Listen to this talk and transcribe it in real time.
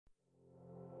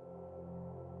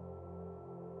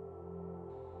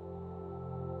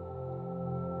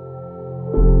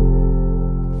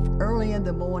in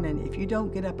the morning, if you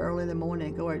don't get up early in the morning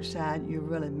and go outside, you're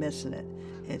really missing it.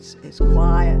 It's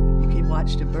quiet. You can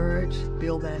watch the birds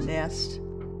build their nest.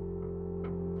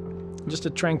 Just a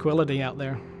tranquility out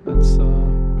there. It's,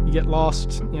 you get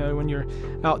lost, when you're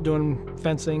out doing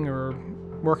fencing or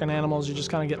working animals, you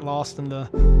just kind of get lost in the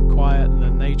quiet and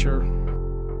the nature.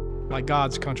 Like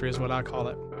God's country is what I call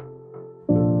it.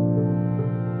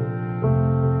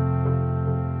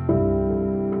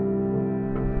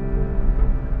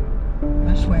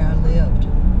 That's where I lived,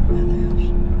 in the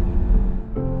house.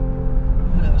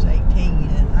 When I was 18,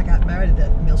 and I got married at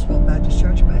that Millsville Baptist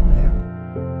Church back there.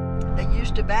 They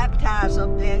used to baptize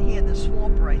up down here in the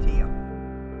swamp right here.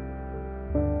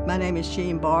 My name is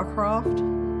Jean Barcroft.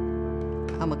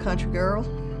 I'm a country girl.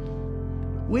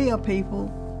 We are people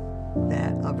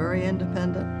that are very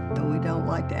independent, and we don't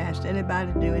like to ask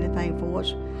anybody to do anything for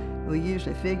us. We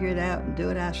usually figure it out and do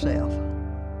it ourselves.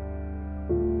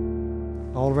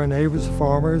 All of our neighbors are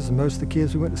farmers, and most of the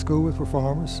kids we went to school with were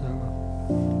farmers, so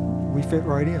we fit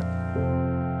right in.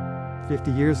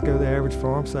 50 years ago, the average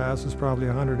farm size was probably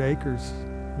 100 acres,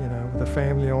 with a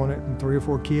family on it and 3 or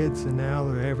 4 kids, and now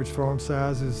the average farm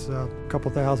size is a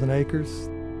couple thousand acres.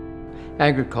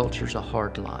 Agriculture's a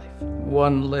hard life.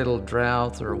 One little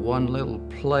drought or one little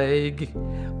plague,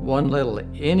 one little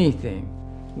anything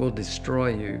will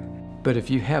destroy you. But if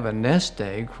you have a nest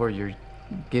egg where you're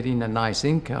getting a nice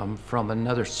income from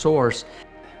another source,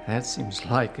 that seems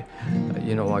like,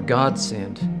 a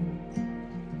godsend.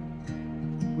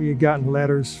 We had gotten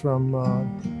letters from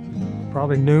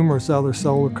probably numerous other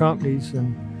solar companies,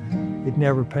 and it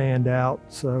never panned out,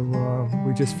 so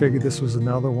we just figured this was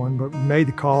another one, but we made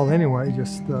the call anyway,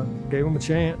 just gave them a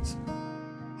chance.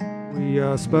 We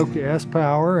spoke to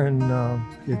sPower, and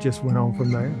it just went on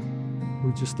from there.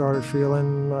 We just started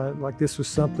feeling like this was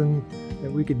something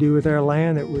that we could do with our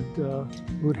land that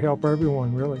would help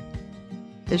everyone, really.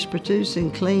 It's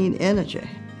producing clean energy.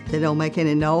 They don't make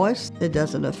any noise. It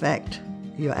doesn't affect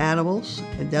your animals.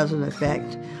 It doesn't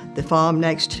affect the farm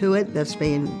next to it that's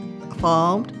being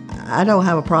farmed. I don't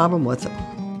have a problem with it.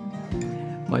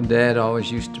 My dad always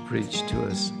used to preach to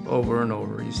us over and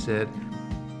over. He said,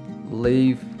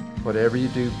 leave whatever you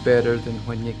do better than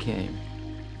when you came.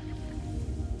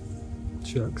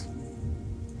 Shucks.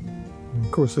 And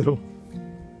of course,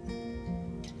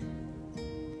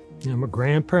 my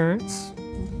grandparents,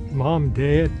 mom and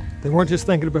dad, they weren't just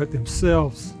thinking about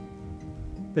themselves.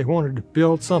 They wanted to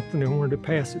build something, they wanted to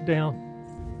pass it down.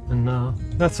 And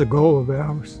that's a goal of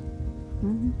ours,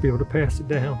 be able to pass it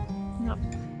down. Yep.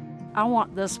 I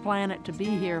want this planet to be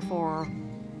here for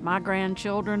my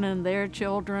grandchildren and their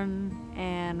children,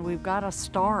 and we've got to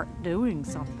start doing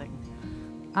something.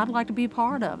 I'd like to be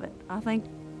part of it. I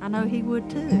know he would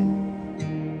too.